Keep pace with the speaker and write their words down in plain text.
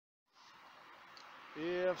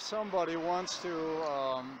If somebody wants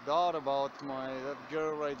to doubt about that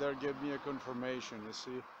girl right there gave me a confirmation. You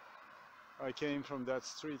see, I came from that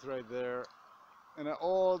street right there, an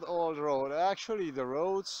old road. Actually, the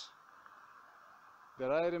roads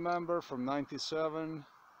that I remember from '97,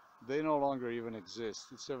 they no longer even exist.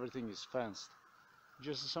 Everything is fenced.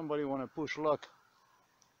 Just if somebody want to push luck.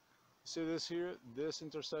 See this here, this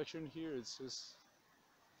intersection here, it says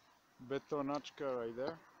Betonačka right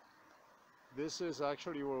there. This is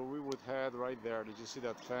actually where we would head right there. Did you see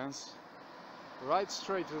that fence? Right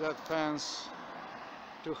straight to that fence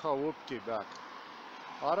to Chałupki back.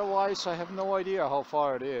 Otherwise, I have no idea how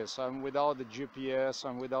far it is. I'm without the GPS,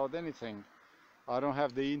 I'm without anything. I don't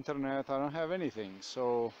have the internet, I don't have anything.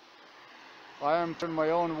 So I am doing my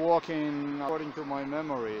own walking according to my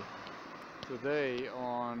memory today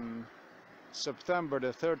on September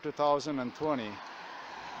the 3rd, 2020,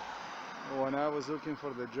 when I was looking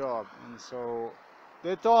for the job. And so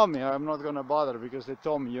they told me I'm not gonna bother, because they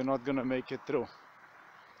told me you're not gonna make it through.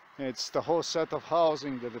 It's the whole set of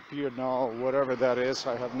housing that appeared now, whatever that is.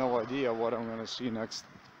 I have no idea what I'm gonna see next.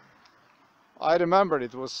 I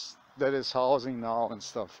remembered that is housing now and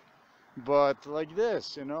stuff, but like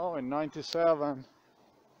this, you know, in '97,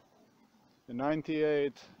 in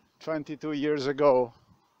 '98, 22 years ago,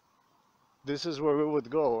 this is where we would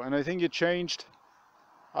go. And I think it changed.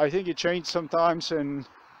 I think it changed sometimes in,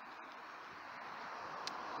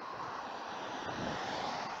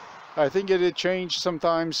 I think it had changed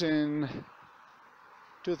sometimes in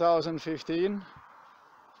 2015,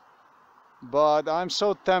 but I'm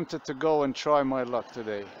so tempted to go and try my luck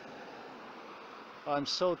today. I'm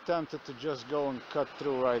so tempted to just go and cut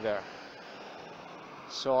through right there.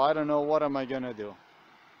 So I don't know what am I gonna do.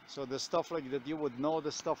 So the stuff like that, you would know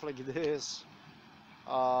the stuff like this.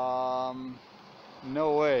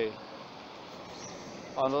 No way.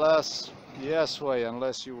 Unless, yes way,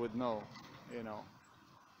 unless you would know, you know,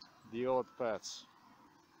 the old pets.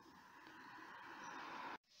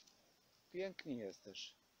 Piękny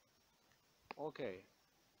jesteś. Okay.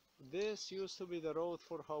 This used to be the road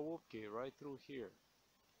for Chałupki, right through here.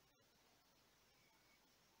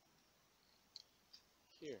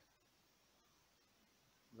 Here.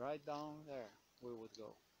 Right down there we would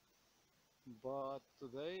go. But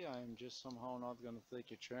today I'm just somehow not gonna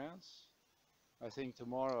take a chance. I think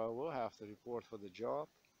tomorrow I will have to report for the job,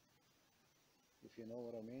 if you know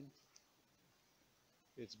what I mean.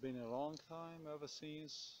 It's been a long time ever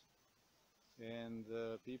since, and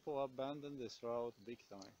people abandoned this route big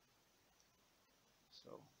time.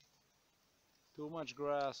 So, too much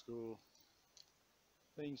grass grew,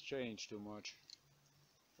 things change too much.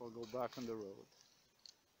 We'll go back on the road.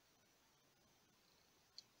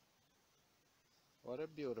 What a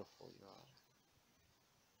beautiful yard.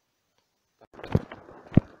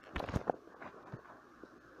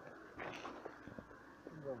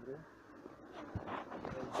 Dzień dobry.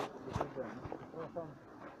 Przepraszam.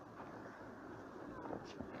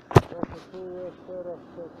 Proszę tu jeszcze raz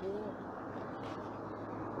tu.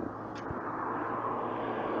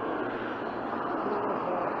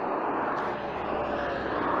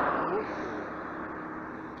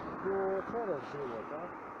 Tu teraz było, tak?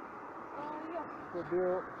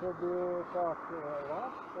 To był tak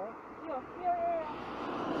las, tak? Jo.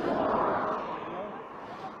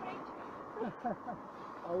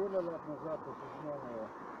 A ile lat nazad to się zmieniło?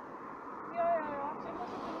 Jo.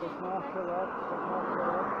 15 lat, 15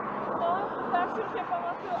 lat. No, tak już się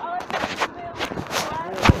pamatuju, ale to był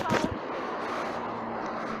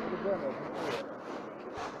Ulubione, dziękuję.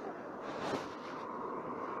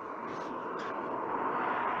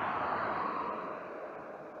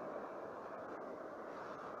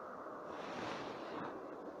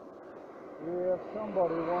 If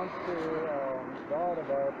somebody wants to doubt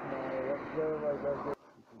about what's there right there,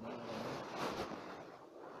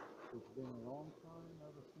 it's been a long time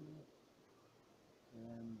ever since,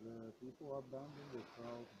 and people abandoned this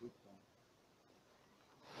route big time.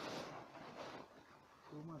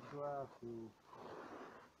 Too much grass to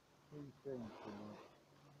things change too much,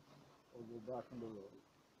 or go back on the road.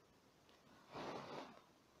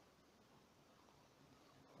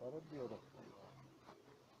 What a beautiful road.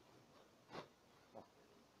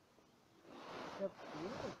 That's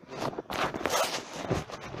beautiful.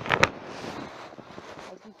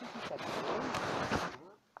 I think this is like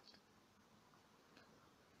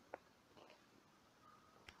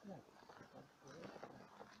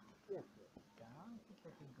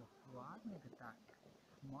takiego ładnego, tak,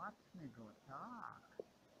 smacznego, tak.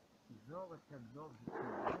 Zobacz jak dobrze to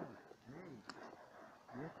jest,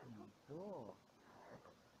 jest nam to.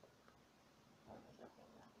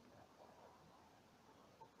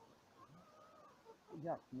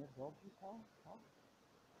 Jak, nie dobrze to?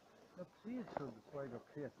 No przyjedź tu do swojego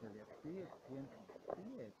przyjaciela, przyjedź pięknie,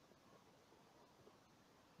 przyjedź.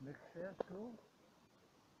 My chcesz tu?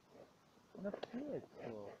 No przyjedź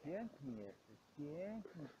tu, piękny jesteś,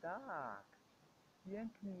 piękny, tak.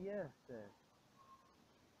 Piękny jesteś.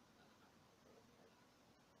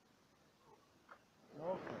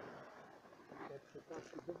 Okej.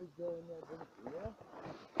 Do widzenia, dziękuję.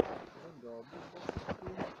 Dzień dobry,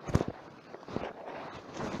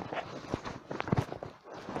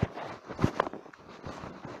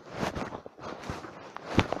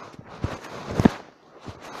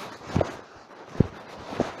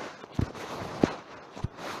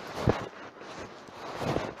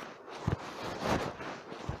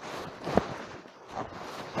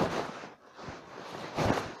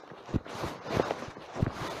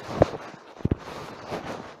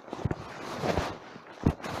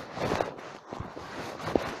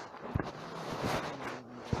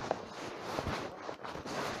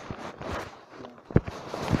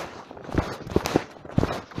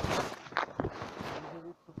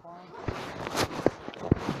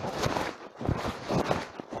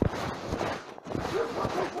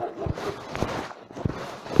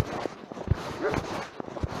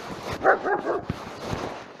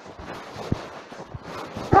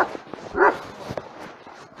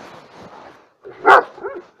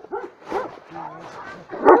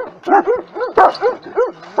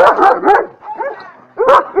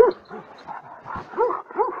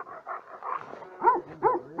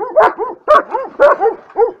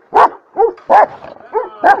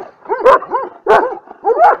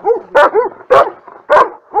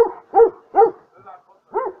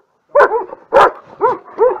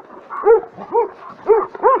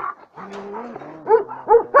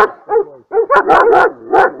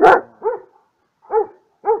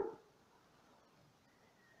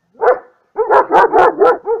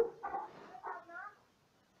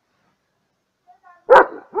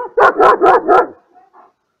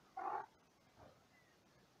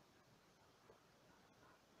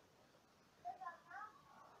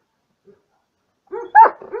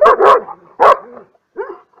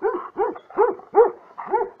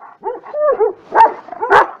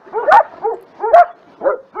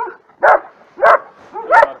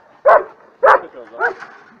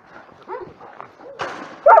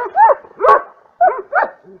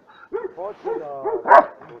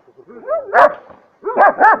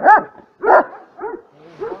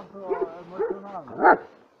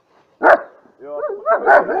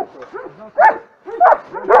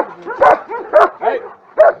 Hej!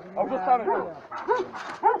 Autostrany!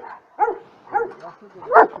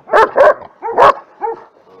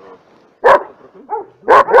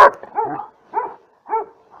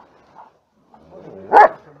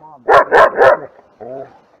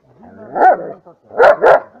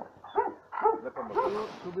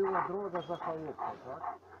 Tu była droga za chałupą,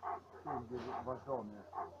 tak? Tu gdzie wasz dom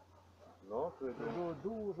jest. No, tu jest To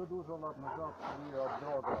było dużo lat nazad, była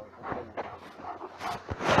droga za chałupą.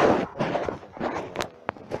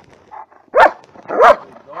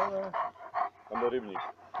 Dole, tam rybnik.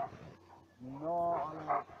 no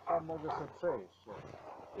ale tam mogę sobie przejść.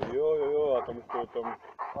 Jo, a tam już to tam...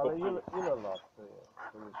 Ale ile lat to jest?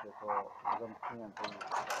 To już jest to zamknięte.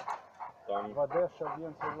 Tam... 20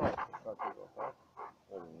 więcej lat takiego, tak?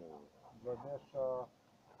 Nie wiem. 20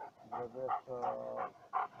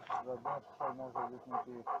 może być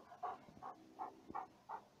jakieś...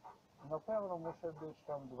 Na pewno muszę być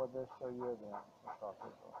tam 21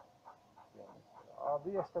 takiego. A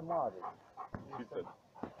wy jesteście młodzi.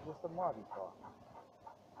 Jestem młodzi, tak.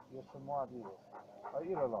 Jeszcze młodzi jest. A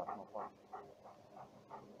ile lat ma pan?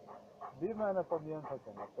 Wy mnie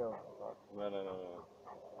pamiętacie na pewno, tak?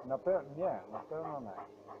 Nie. Na pewno nie.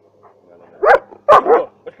 O,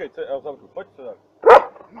 poczekaj, co, zamku, chodź co tak.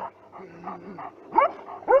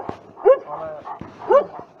 Ale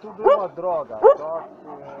tu była droga, tak?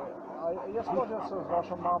 A ja sądzę, że z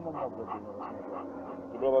waszą mamą mogę być rozmawiać.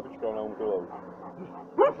 Tu była babiczka, ona umknęła.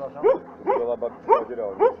 Przepraszam? Tu była babiczka,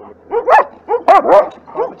 nadzierała, nie wiem,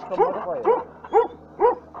 Babiczka martwa jest.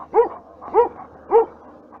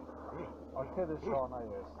 A kiedyś ona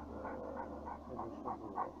jest? Kiedyś to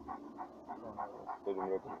było. w 7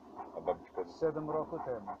 roku. A babiczka... 7 roku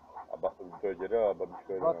temu. A babka to dzierała, a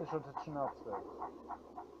babiczka... 2013.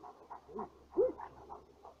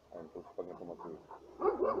 A to już pewnie pomocuje.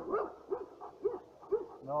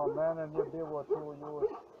 No, mnie nie było tu już.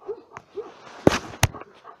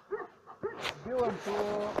 Byłem tu,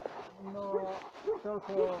 no,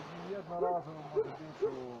 tylko jednorazowo może być tu,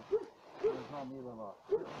 nie znam ile lat.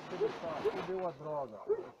 Kiedyś tak, tu była droga,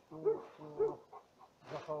 tu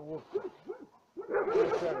za chałupkę.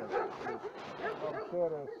 через.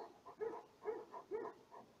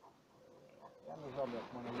 Я не знаю, як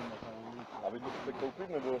мене ім'я там. А ви хочете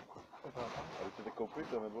купити, nebo? А ви хочете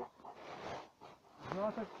купити, nebo?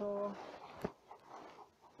 Знаєте, що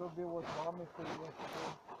було з вами, що є?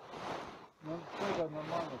 Ну, це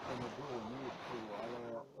нормально, що не було, ні,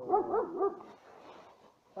 але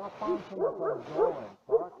та панчина там зелень,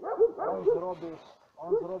 так?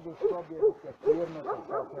 Он зробив собі таке фірми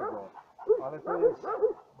такого, але то є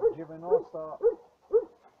 90,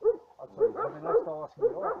 а це 98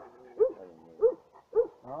 років.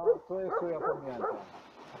 А, то є, що я пам'ятаю.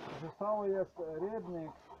 Zostało jest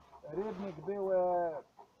rybnik był,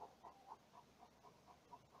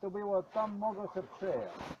 to było, tam mogło się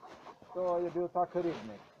przejechać. To był tak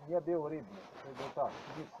rybnik, nie był rybnik, to był tak,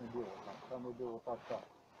 nic nie było tam było tak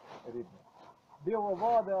rybnik. Było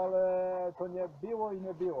wodę, ale to nie było i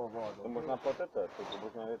nie było wody. To można potetać, to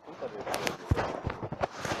można je tutaj.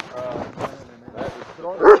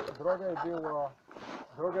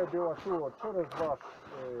 Droga była tu, przez wasz,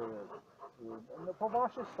 po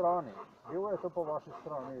waszej stronie, było to po waszej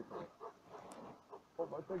stronie.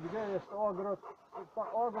 Gdzie jest ogród,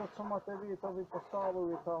 ogród co macie wy, to wy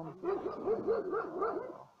postawili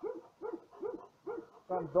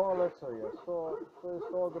tam dole co jest, to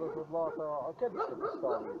jest ogród od lata, a kiedyście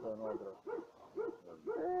postawili ten ogród?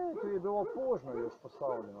 To i było późno już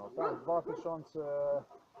postawione, tam 2000,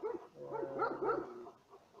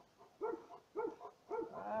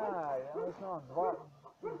 ja nie znam,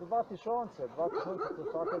 2000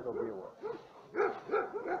 to takiego było.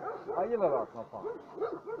 A ile lat ma pan?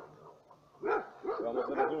 Ja wam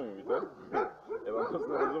mocno rozumiem, widzę? Ja wam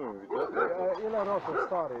mocno rozumiem, widzę? Ile roku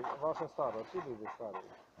stary, wasza starość, ile wy stary?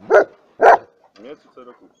 Nie, 3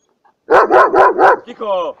 roku.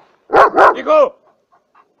 Cicho! Cicho!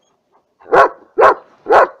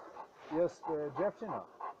 Jest dziewczyna?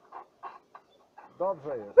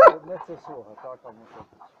 Dobrze jest, nie chcę słuchać, taka muszę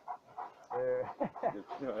być.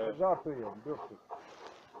 Żartuję, dupki.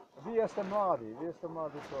 Wy jesteście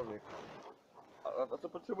młody człowiek. A co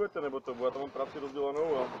potrzebujecie, bo to była tam pracę rozdzieloną?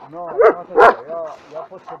 No, znaczy, ja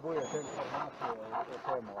potrzebuję tej informacji o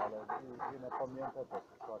temu, ale wy nie pamiętacie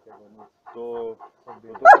takiego nic. To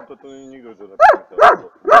nigdy nie pamiętam.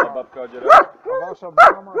 Moja babka dziera. A wasza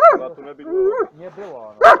mama? Chyba tu nie było. Nie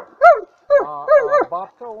była. A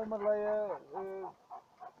babka umarła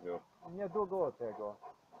niedługo od tego.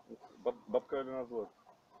 Babka 11 lat.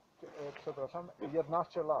 Przepraszam,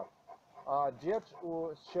 11 lat. A dziecko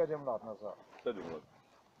 7 lat nazad. 7 lat.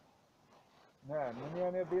 Nie,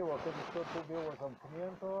 mnie nie było. Kiedyś to tu było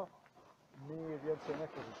zamknięto. Mi więcej nie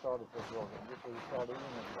korzystali pod drogą. Nie korzystali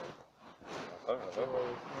inne drogi. To jest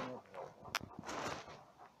inna droga.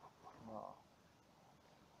 No.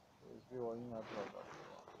 To jest była inna droga.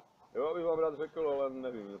 Ja bym wam rád řekl, ale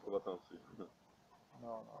nevím, nepamatám si.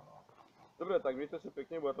 No. Dobre, tak mějte se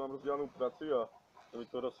pěkně, bo já tam mám rozdělanou práci a to mi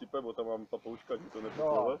to rozsype, bo tam mám papouška, že to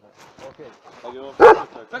nepopůjde. Okej. Tak jo,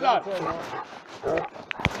 tak.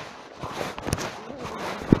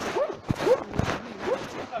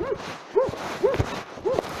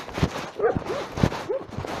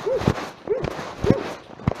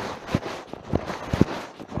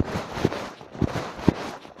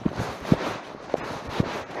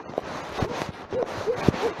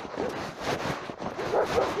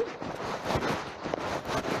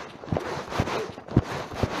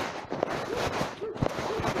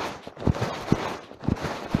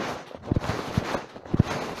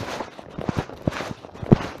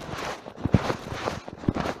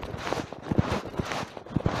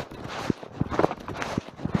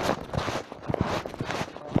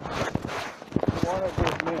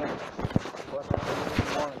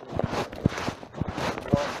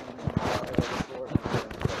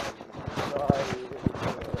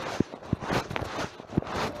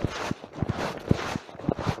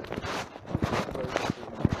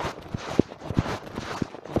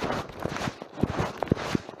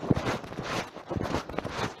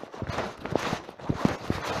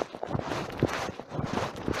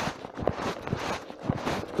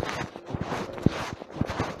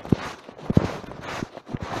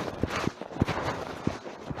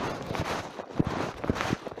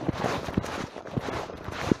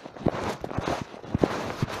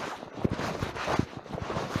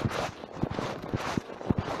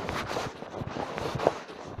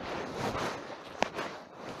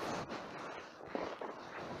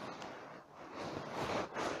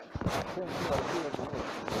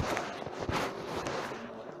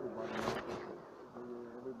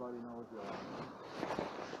 Everybody knows you.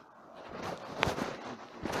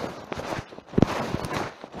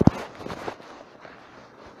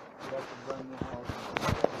 That's a brand new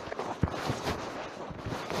house.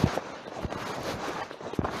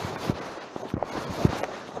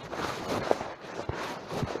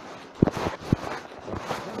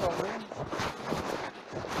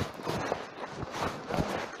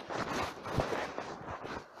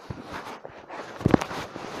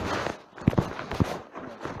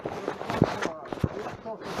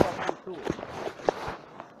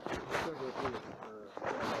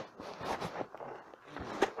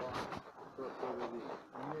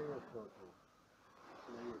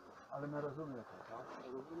 Nie rozumiecie, tak?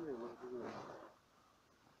 Rozumiem.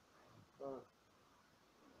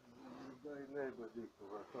 Daj najbardziej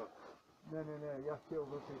kurwa, Nie, ja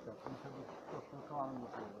chciałbym wypytać, muszę być posłuchany.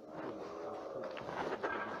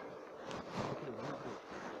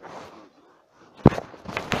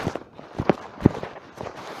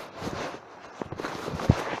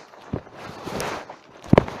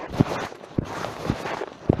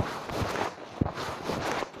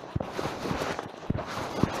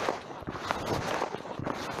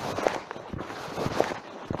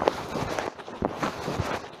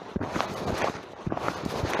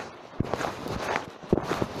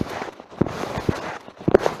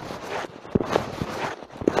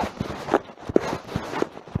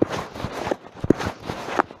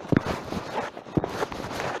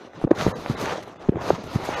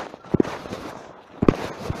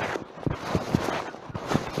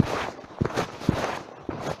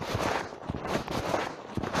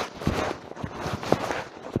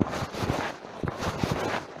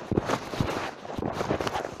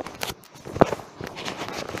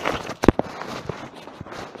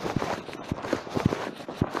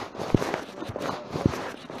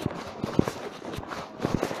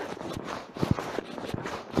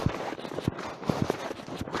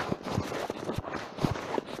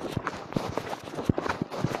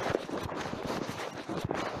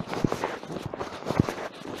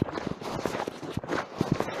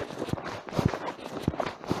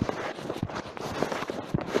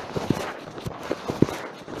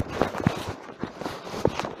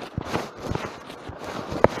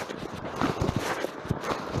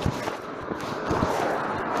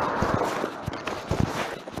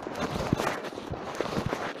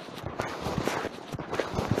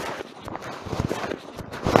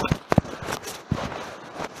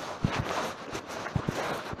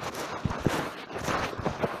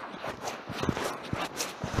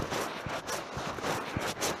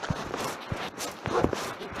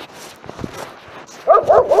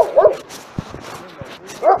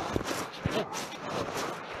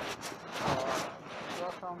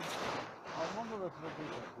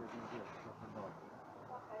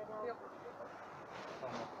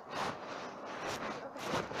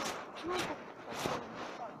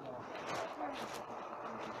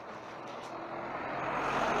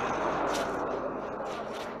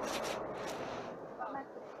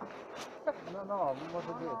 No,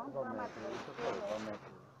 może być 2 metry. To 2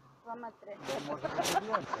 metry. 2 metry. No, może być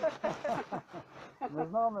więcej. Nie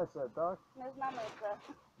znamy się, tak? Nie znamy się.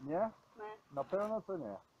 Nie? Nie, Na pewno to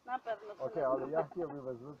nie. na pewno to Okej, nie. ale ja chciałbym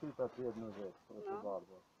was zapytać jedną rzecz, proszę No.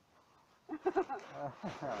 bardzo.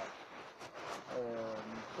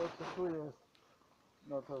 To co tu jest,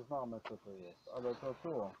 no to znamy co to jest, ale to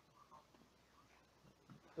tu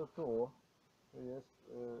jest,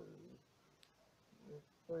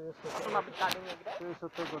 to jest To ma być dalej nigdy? to jest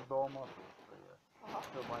od tego domu, to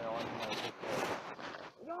jest, to mają oni na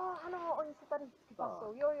Jo, ano, oni se tady vždycky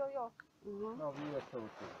pasou. Jo. No wy jeszcze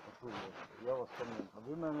uczycie, to tu jest, ja was pamiętam.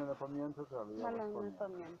 Wy mnie nie pamiętacie, ale ja was Nie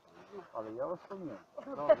pamiętam. pamiętam. No. Ale ja was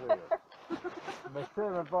pamiętam, dobrze jest. My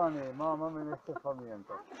chcemy pani, mama mnie nie chce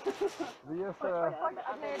pamiętać. Wy jeszcze...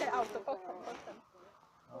 A nejde auto, pojď sem.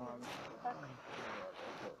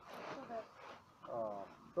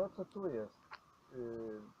 To co tu jest,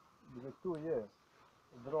 gdzie tu jest,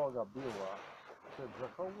 droga była przed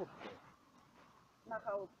Zachałówką. Na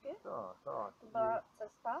chałupky? Tak. To byla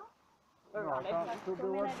cesta? No, tam, tu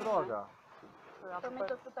była droga. To my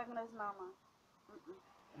to tu tak neznáme.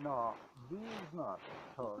 No, wy znacie,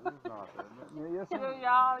 wy znacie. Nie jestem...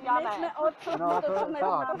 Já ne. Jsme odsud, No to to tak,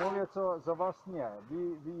 neznáme. mówię co za was nie.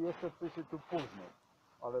 Wy jeszcze przyszli tu później.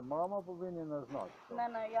 Ale mama powinna znać to.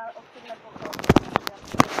 Ne, já odsud nepocházím.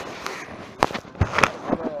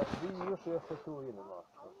 Ale wy już jeszcze tu ile was?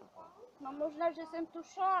 No možná, že jsem tu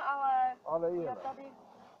šla, ale Ale já ile? tady...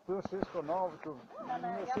 Tu wszystko nowe, tu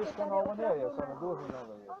Ne, já wszystko to tady nowe nie jest, opravdu ale dużo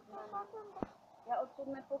nowe jest. Já odsud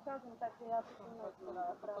nepocházím, takže já to neznám.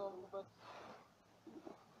 Opravdu.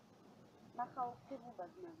 Na chałupky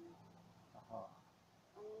vůbec nevím. Aha.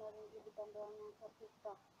 Ani nevím, že by tam byla nějaká cesta.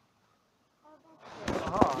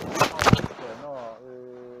 Aha, no,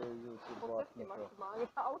 już właśnie to.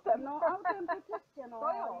 Autem, no autem po cestě, no. To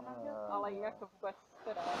jo, jinak jak- ale jinak to vůbec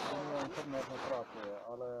teda Nie, internet nie pracuje,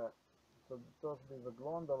 ale to by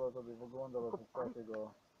wyglądało coś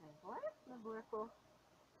takiego. nebo jako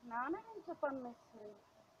Já nevím, co pan myslí.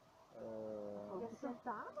 to se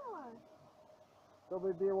zdá, ale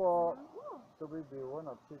To by było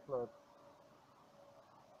na przykład,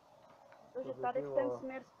 Protože by tady v bylo- ten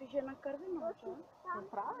směr spíš je na Karvinou, že? no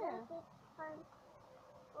právě.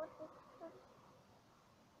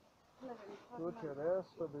 nevím, fakt Tu nevím. čeres,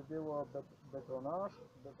 to by bylo betonář,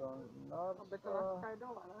 A betonářka je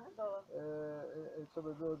dole, ne? Dole. co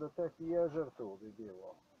by bylo do těch jezer tu by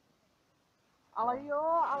bylo. Ale jo,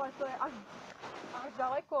 ale to je až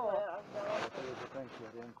daleko. To je až daleko. To je do tenky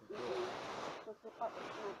rynku. To se pak,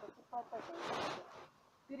 no, to se pak tak.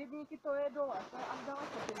 Ty rybníky to je dole, to je až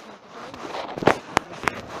daleko ty rybníky, to není.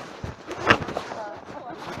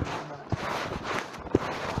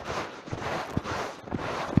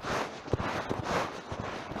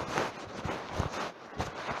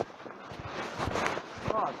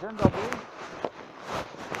 A, dzień dobry.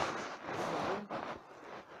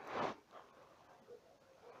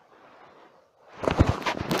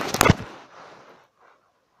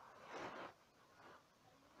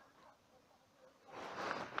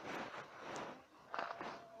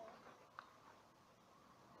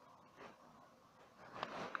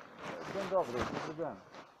 Dzień dobry, prezydent.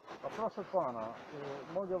 A proszę pana,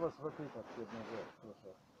 mogę was zapytać jedną rzecz,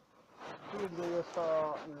 proszę. Tu, gdzie jest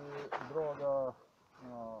ta droga,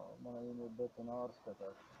 no, ma na imię betonarska,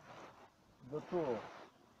 tak, do tu,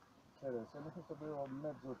 через, ja myślę, że to było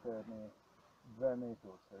między tymi 2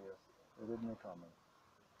 metry, co jest, rybnikami.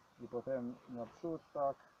 I potem naprzód,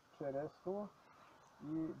 tak, przez tu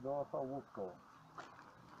i do chałupką.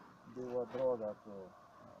 Była droga tu,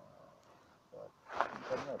 tak,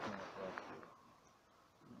 internetnie na przykład.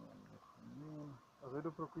 A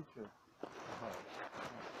zajdu pro klíče. Aha.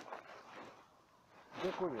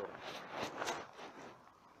 Dziękuję.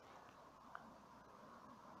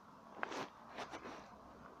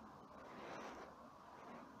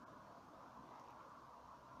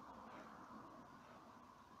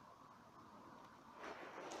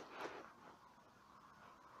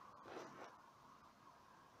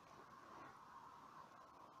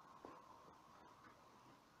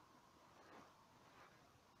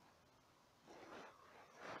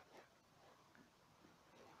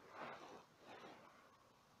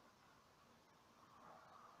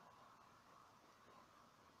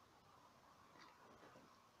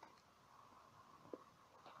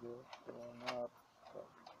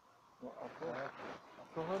 No a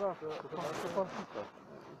co hledá? To parsíka.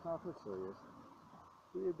 Znaczy co jest?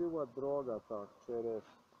 Tu była droga tak przez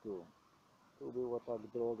tu. Tu była tak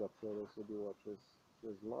droga była przez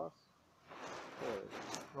las.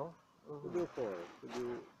 Forest. No, To był forest. To był,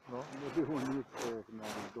 no. nie było nic na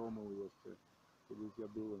domu jeszcze. Kiedyś ja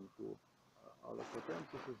byłem tu. Ale potem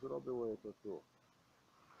co się zrobiło jest to tu.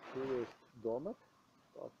 Tu jest domek.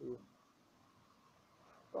 Taki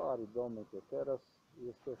stary domek. A teraz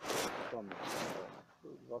jest to tam.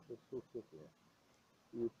 Zawsze suchy.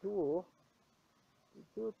 I tu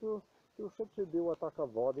szybciej była taka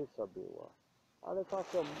wodyca była. Ale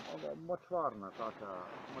taka moczwarna, taka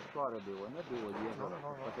moczwara była, nie było jeziora,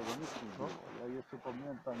 takiego nic nie było. Ja jeszcze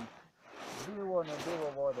pamiętam, było, nie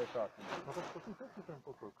było wody takiej. No to posłuchajcie ten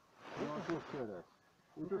potok. No tu через.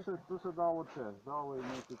 I tu się dało przez, dało i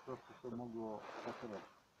mieć prostu się mogło spacerować.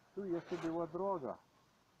 Tu jeszcze była droga.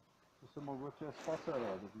 Tu się mogło przez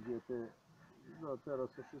spacerować, gdzie ty, no teraz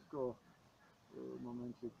to wszystko,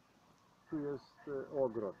 momencik, tu jest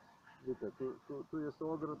ogród. Wiecie, tu jest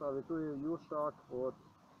ogród, ale tu jest już tak od...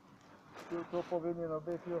 Tu powinno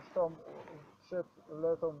być już tam przed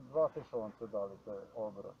letem 2000 dali ten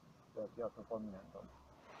ogród, jak ja to pamiętam.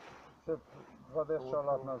 Przed 20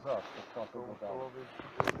 lat nazad to takiego dali.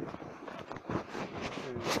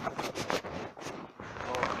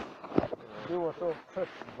 Było to przed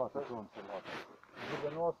 2000 lat.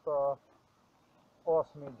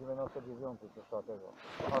 98, 99 coś takiego.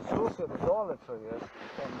 A sąsiad dole co jest,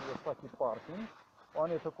 tam jest taki parking,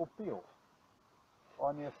 on je to kupił.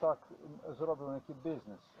 On jest tak zrobił taki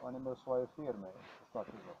biznes, oni mają swoje firmy, coś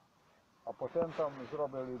takiego. A potem tam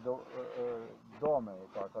zrobili domy,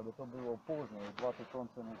 tak, ale to było później,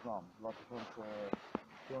 2000 nie znam,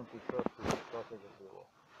 2005, 2006 coś takiego było.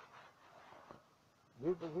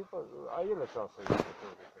 A ile czasu jest to?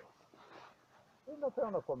 I na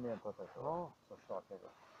pewno pamięta tego, No. coś takiego.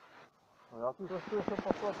 No ja tu To się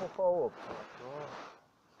poszło po chałupce.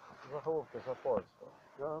 Za chałupkę, za Polskę.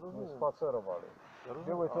 ja My rozumiem. spacerowali. Ja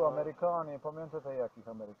rozumiem, Były tu ale Amerykanie, pamiętacie jakich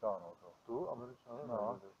Amerykanów? Tu Amerykanie?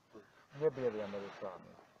 No. Nie byli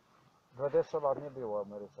Amerykanie. 20 lat nie było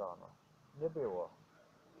Amerykanów. Nie było.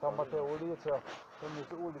 Tam ma te ulice, tam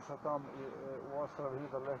jest ulica tam u Ostrava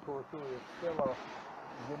Czech, tu jest cała,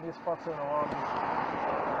 gdzie my spacerowali.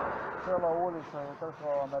 Cała ulica jest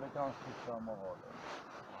tylko amerykańskich samochodów.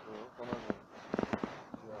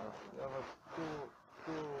 Ja was tu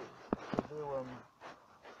byłem,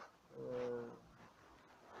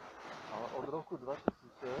 A od roku 2000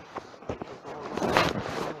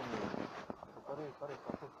 to tady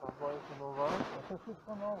tato stavba je Nova? A to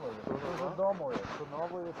wszystko nowe jest. To do domu jest. To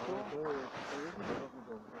nowe jest tu. To jest bardzo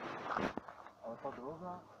dobre. A ta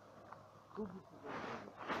druga? Drugi się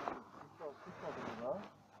wszystko druga.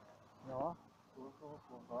 No. To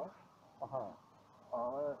słowa. Aha.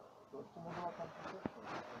 Ale to jeszcze mogła tam wszystko.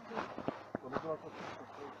 To mogła to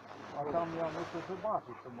wszystko. A tam ja muszę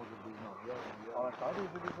zobaczyć, co może być. No. Ale tam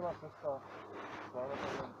jeżeli była cesta,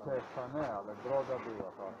 cesta nie, ale droga była.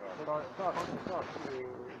 Tak.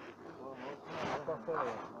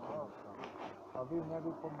 A wy nie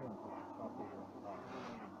wy pamiętacie.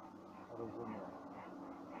 Rozumiem.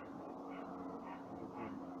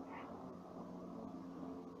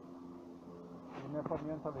 I nie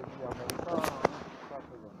pamiętali ci Amerykanie,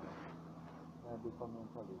 takiego nie. Nie by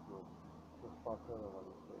pamiętali, że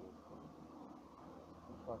spacerowali sobie.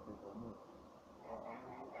 Takiego nic.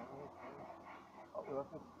 A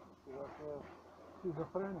jakie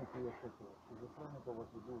schizofreniki jeszcze tu. Schizofrenika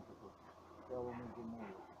właśnie był tu. Ja wam będzie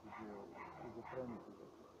mówię. Schizofreniki.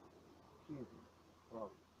 Schizy.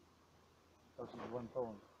 Prawda. Taki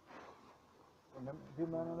gwałtowny. Wy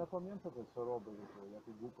мене не пам'ятаєте, що робили,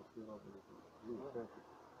 які глупості робили? Ви всякі.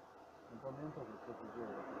 Не пам'ятаєте, що це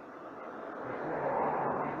робили? Не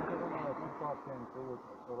пам'ятаєте, які пацієнти,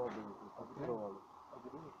 що робили, фактували?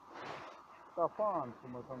 Та пан, що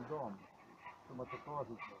ми там вдома, що ми так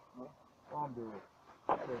кажете, он був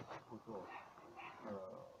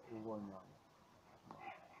увольняний.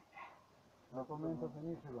 Не пам'ятаєте,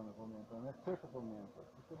 нічого не пам'ятаєте, не хочете пам'ятати,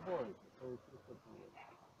 це боїться, це і все було.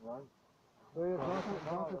 To jest,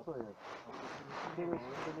 znaczy co jest? Kiedyś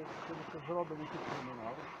się zrobili ci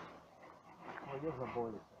kryminały, swoje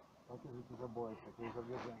zaboje się, takie życie zaboje się, to jest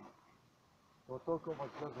zawiedzenie. To tylko was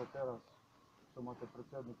że teraz, co macie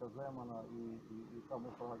predsednika Zemana i samo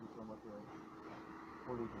prawi, co macie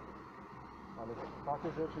politykę. Ale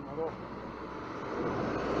takie rzeczy nie robią.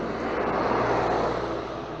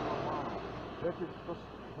 Rzeczy,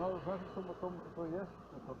 znaczy co to jest?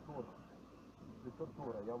 To tortura.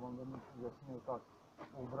 Tortura, ja wam wyjaśnię tak,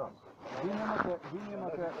 obraz.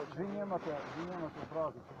 Wy nie macie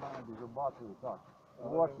obrazu, co dla mnie zobaczył, tak,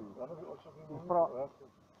 w oczy.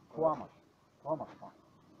 Kłamasz pan,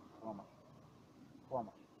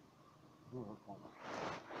 kłamasz, dużo kłamasz.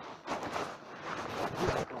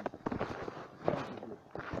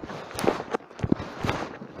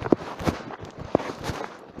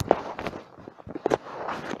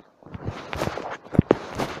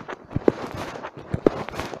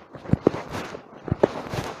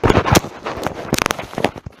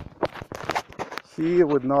 He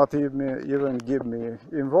would not even give me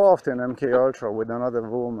involved in MK Ultra with another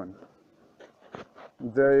woman.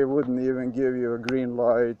 They wouldn't even give you a green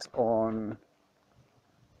light on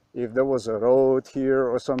if there was a road here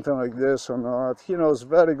or something like this or not. He knows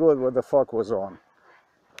very good what the fuck was on.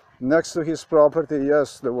 Next to his property,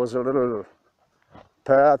 yes, there was a little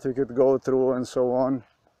path you could go through and so on.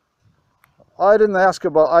 I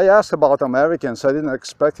asked about Americans. I didn't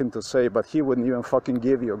expect him to say, but he wouldn't even fucking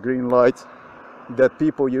give you a green light that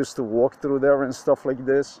people used to walk through there and stuff like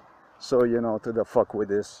this. So, you know, to the fuck with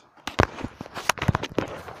this.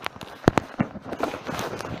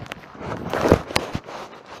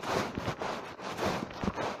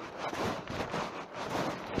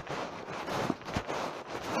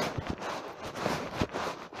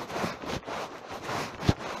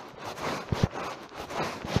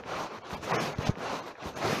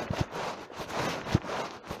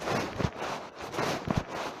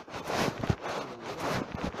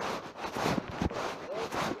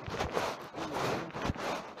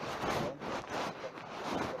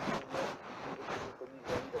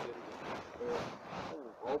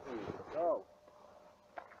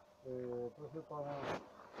 Proszę pana,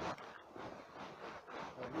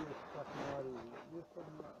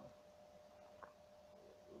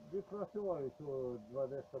 wy pracowali tu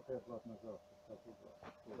 25 lat nazad.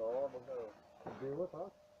 No, może. Było,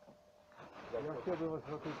 tak? Ja chciałbym was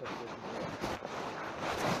zapytać,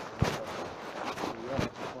 ja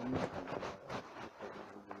pamiętam.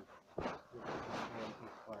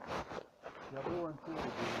 Ja byłem tu w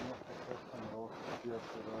 96 roku,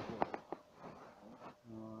 pierwszy raz.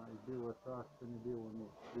 I było tak, to nie było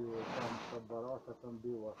nic. Było tam ta baraka, tam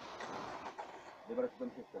była.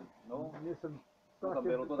 96. No, Nie jestem to tam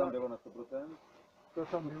było na 100%? To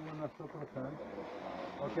tam było na 100%.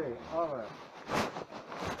 Okej, ale...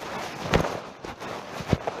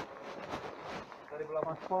 Tady byla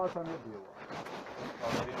asfalta nie było.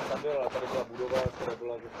 tam byla, tady byla budova, která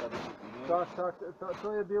byla ze strany Tak,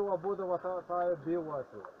 to je była budowa, ta je była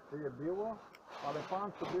tu. To je było, ale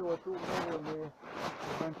pan co było tu, mówili,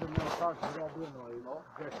 że będzie miał tak zrobione i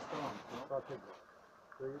ze stron, takiego.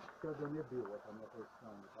 Tego nie było tam na tej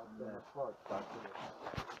stronie, tak? To Ne. na asfalt. Tak.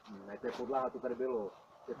 Ne, to je podlaha, to tady bylo.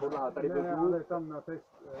 To je podlaha, tady Ne, byl ne, kluk, ale tam na tej...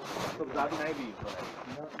 to vzadu neví.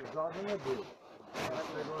 Zadu nie było.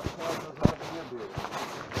 Tego asfaltu zadu nie było.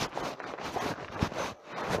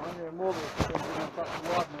 No nie mówię, że to było tak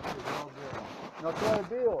ładnie się zrobiło. No to i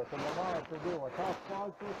było, to normalnie to było. Ta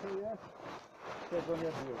asfalt tu co jest, tego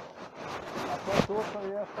nie było. A to tu co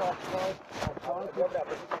jest, to asfalt... Dobra,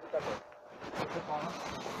 počítejte takhle. Proszę pana?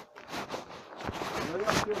 No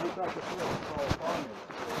ja kiedy takie słowo panie.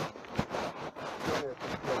 To jest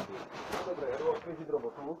wtedy. No dobré, jdu odkryžit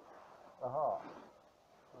robotu. Aha.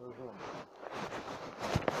 Rozumiem.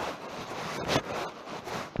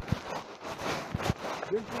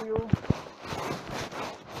 Dziękuję.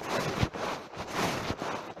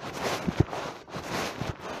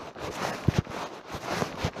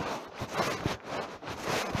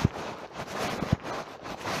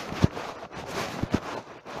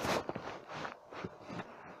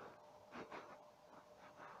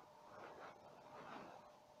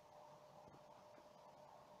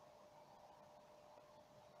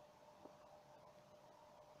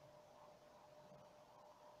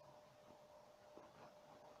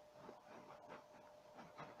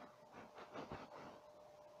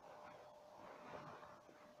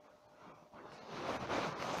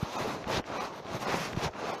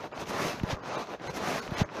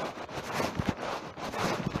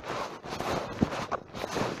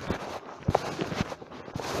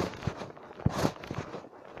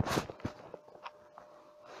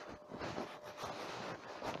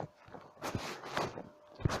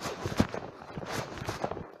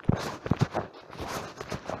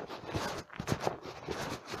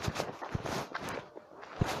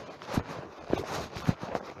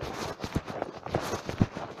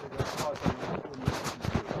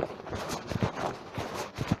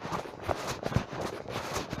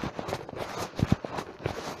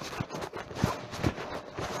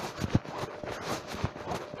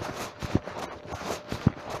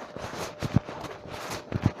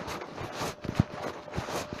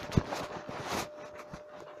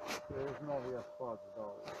 Nowy asfalt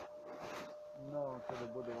dał. No, to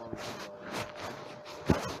dobudowali się dalej.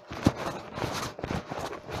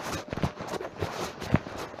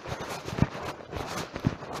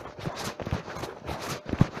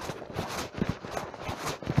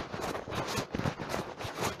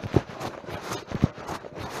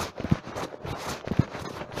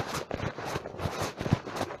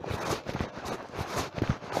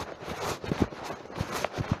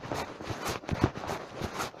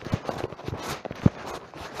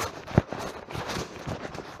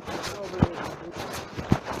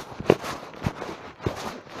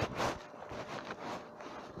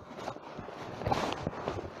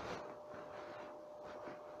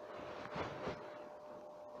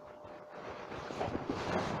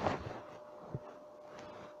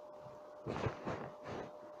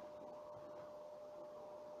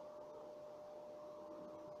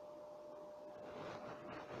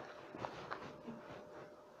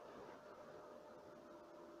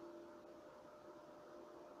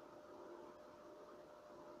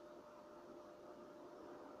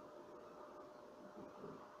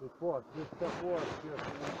 It was, this stuff was just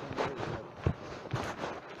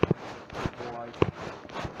white.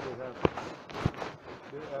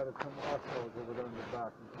 They added some oscillators over there in the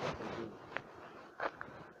back and stuff like this.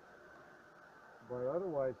 But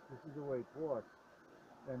otherwise, this is the way it was.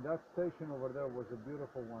 And that station over there was a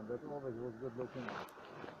beautiful one. That always was good looking.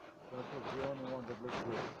 That was the only one that looked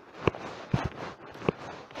good.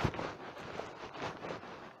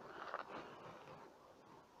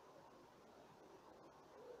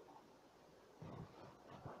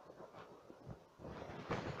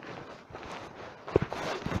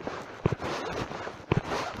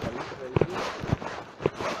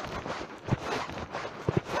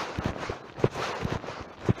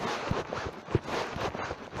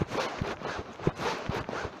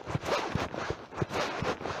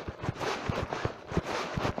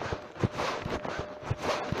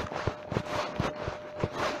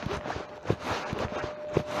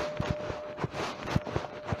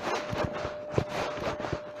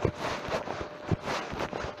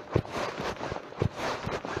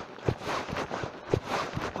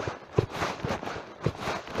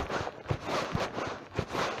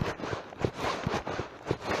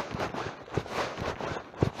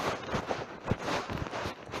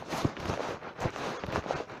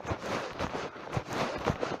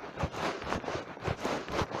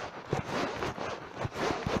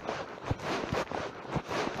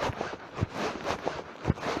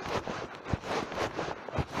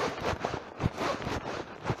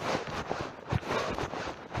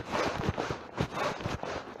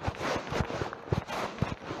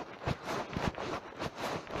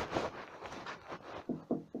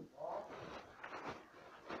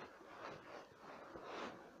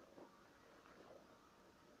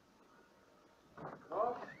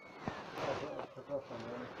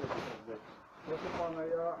 Івана,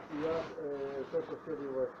 я те, що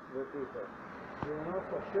хотів вас запитати.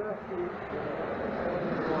 96-й,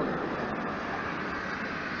 97-й рок.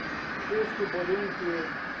 Всі будинки,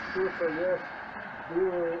 тут є,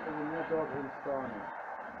 були у недоброму стані.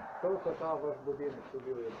 Тільки та ваш будинок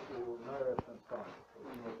був у найлепшому стані.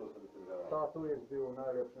 Та tu jest był u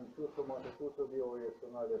najlepszym, tu co macie, tu co było jest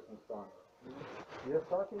u najlepszym stanie. Jest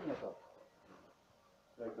tak i nie tak?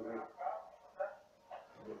 Jak to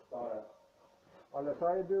jest stare. Ale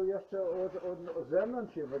taj był jeszcze od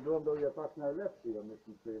zewnątrz i wyglądał jak tak najlepszy, ja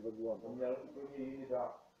myślę, że wyglądał. Miał zupełnie inny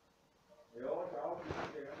dach. Jo, ciao,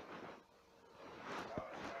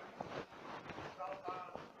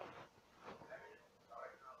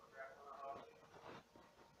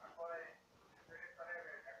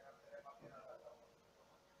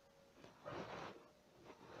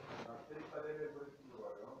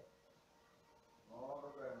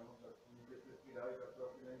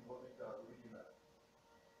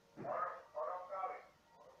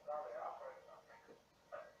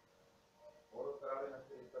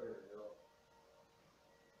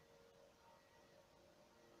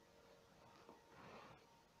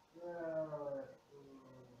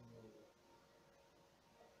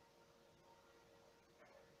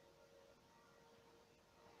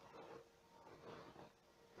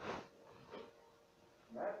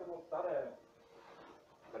 Ne, to bylo staré.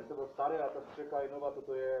 Tady to bylo staré a ta střecha je nová,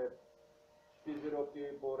 toto je 4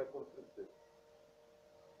 roky po rekonstrukci.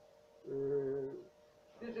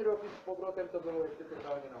 4 roky s povrotem to bylo ještě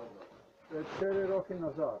totálně na hodnotu. 4 roki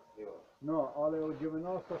nazad. Jo. No, ale od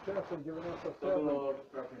 96 do 97 To bylo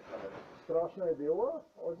strašně staré. straszne było?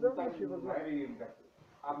 Od zewnątrz i od Nevím, tak.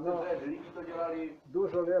 A No. přece lidi to dělali.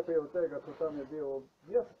 Dużo lepiej od tego, co tam je było.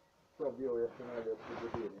 Jest to było jeszcze najlepszy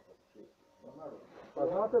budynek. A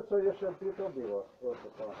znacie, co jeszcze przy to było? Proszę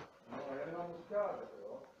pana. No, já nemám uskáze,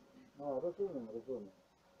 jo. No, rozumiem.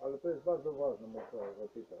 Ale to jest bardzo ważne, muszę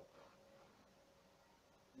zapytać.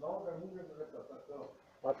 No, tak můžeme to zeptat, tak to.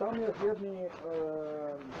 A tam jest jedni,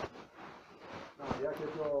 jakie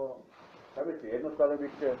to, Tady si jedno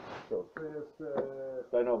stanoviště, to jest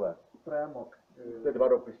je nové. premok, To je 2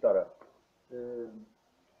 roky staré.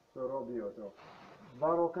 co robiło to.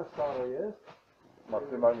 2 roki staro jest,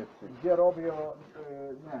 Maximálně 3. gdzie robiło,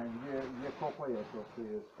 gdzie kopuje to, co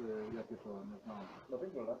jest, jakie to, nie znam. No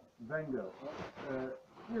węgiel, ne? Węgiel.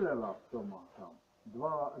 Ile lat to ma tam?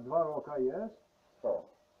 2 roka jest? Co?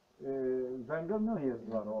 Węgiel no jest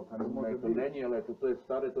 2 roka, nie może Ne, to być. není, ale to je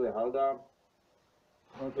staré, to je halda.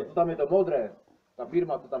 Okay. To tam je to modré, ta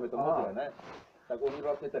firma, to tam je to Aha. modré, ne? Tak oni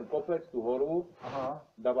vlastně ten kopec, tu horu, Aha,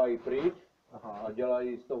 dávají pryč aha. a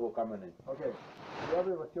dělají z toho kameny. Okej. Ja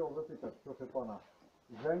bym chciał zapytać, proszę pana,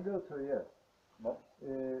 węgiel co jest? No.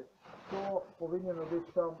 To powinno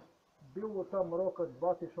być tam, było tam roku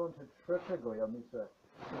 2003, ja myślę,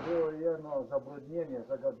 było jedno zabrudnienie,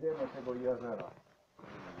 zagadnienie tego jeziora.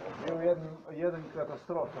 Był jeden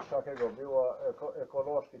katastrof, coś takiego było,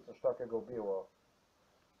 ekolożki, coś takiego było.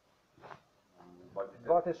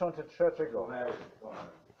 2003.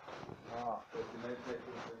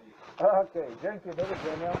 Okej, dzięki, do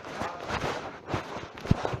widzenia.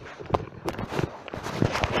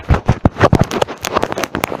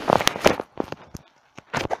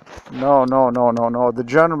 No. The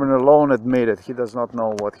gentleman alone admitted he does not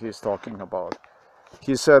know what he's talking about.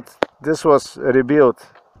 He said this was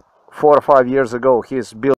rebuilt 4 or 5 years ago.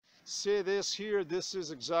 He's built. See this here? This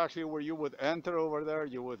is exactly where you would enter over there.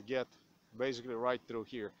 You would get basically right through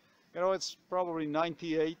here. You know, it's probably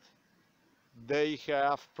 98. They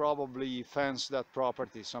have probably fenced that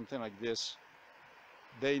property, something like this.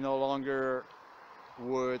 They no longer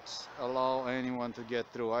would allow anyone to get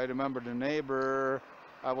through. I remember the neighbor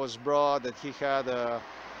I was brought that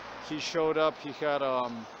he showed up, he had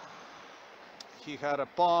a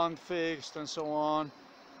pond fixed and so on,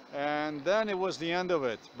 and then it was the end of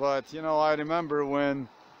it. But you know, I remember when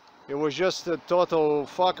it was just a total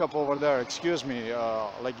fuck up over there, excuse me,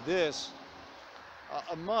 like this,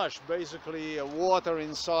 a mush, basically, water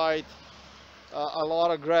inside, a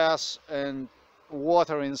lot of grass and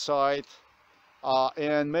water inside,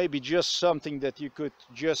 and maybe just something that you could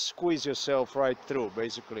just squeeze yourself right through,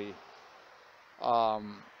 basically.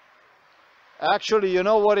 Actually, you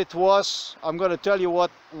know what it was? I'm gonna tell you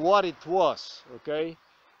what it was, okay?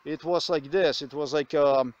 It was like this. It was like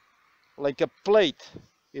a plate.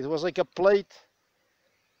 It was like a plate,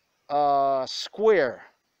 square.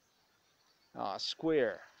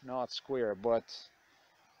 Square, not square, but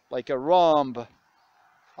like a rhomb,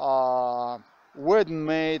 wooden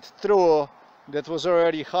made through, that was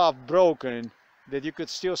already half broken, that you could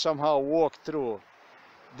still somehow walk through.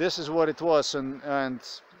 This is what it was, and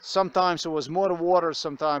Sometimes there was more water,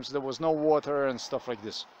 sometimes there was no water and stuff like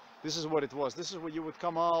this. This is what it was. This is where you would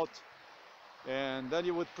come out and then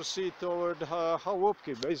you would proceed toward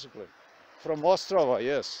Hawupki, basically. From Ostrava,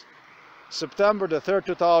 yes. September the 3rd,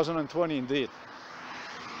 2020, indeed.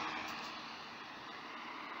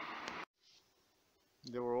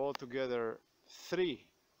 There were altogether 3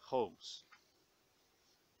 homes.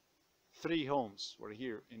 3 homes were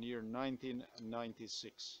here in year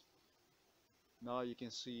 1996. Now you can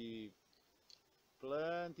see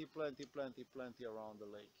plenty around the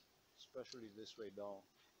lake, especially this way down.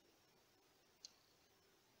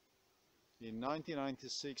 In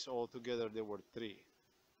 1996 altogether there were 3.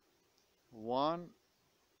 1,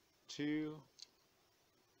 2,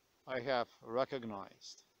 I have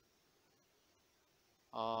recognized.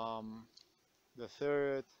 The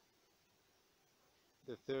third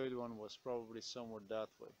one was probably somewhere that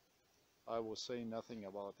way. I will say nothing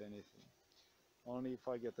about anything, only if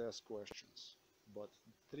I get asked questions. But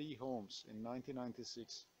 3 homes in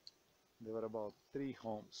 1996, there were about 3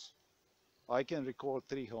 homes. I can recall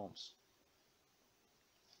 3 homes.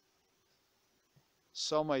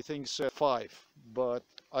 Some I think said 5, but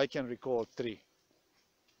I can recall 3.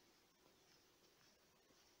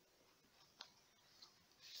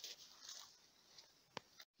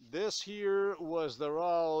 This here was the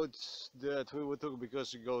route that we would took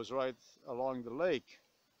because it goes right along the lake.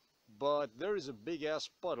 But there is a big ass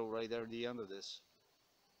puddle right there at the end of this.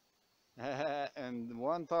 And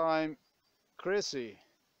one time, Chrissy,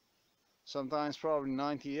 sometimes probably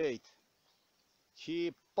 98,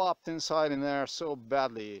 he popped inside in there so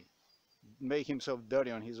badly, make himself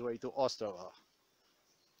dirty on his way to Ostrava.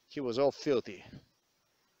 He was all filthy.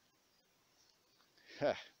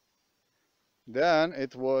 Then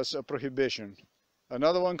it was a prohibition.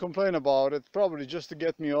 Another one complained about it, probably just to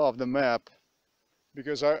get me off the map,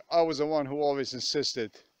 because I was the one who always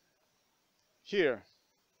insisted. Here,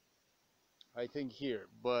 I think here,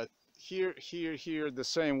 but here, the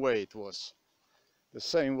same way it was. The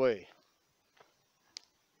same way.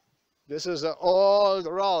 This is an old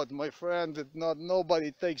route, my friend, that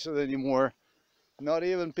nobody takes it anymore. Not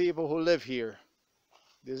even people who live here.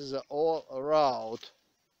 This is an old route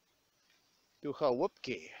to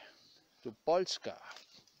Hawupki, to Polska.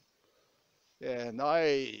 And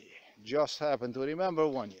I just happen to remember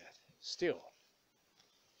one yet, still.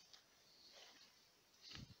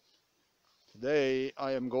 Today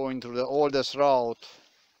I am going through the oldest route.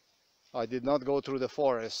 I did not go through the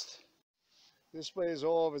forest. This place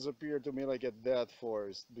always appeared to me like a dead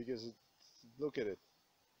forest because look at it.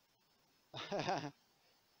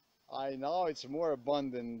 I know it's more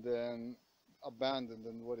abundant than abandoned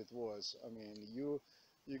than what it was. I mean, you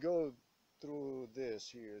go through this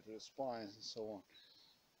here, the spines and so on.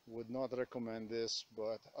 Would not recommend this,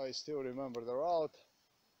 but I still remember the route,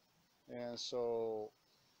 and so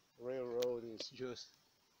railroad is just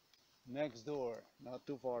next door, not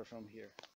too far from here.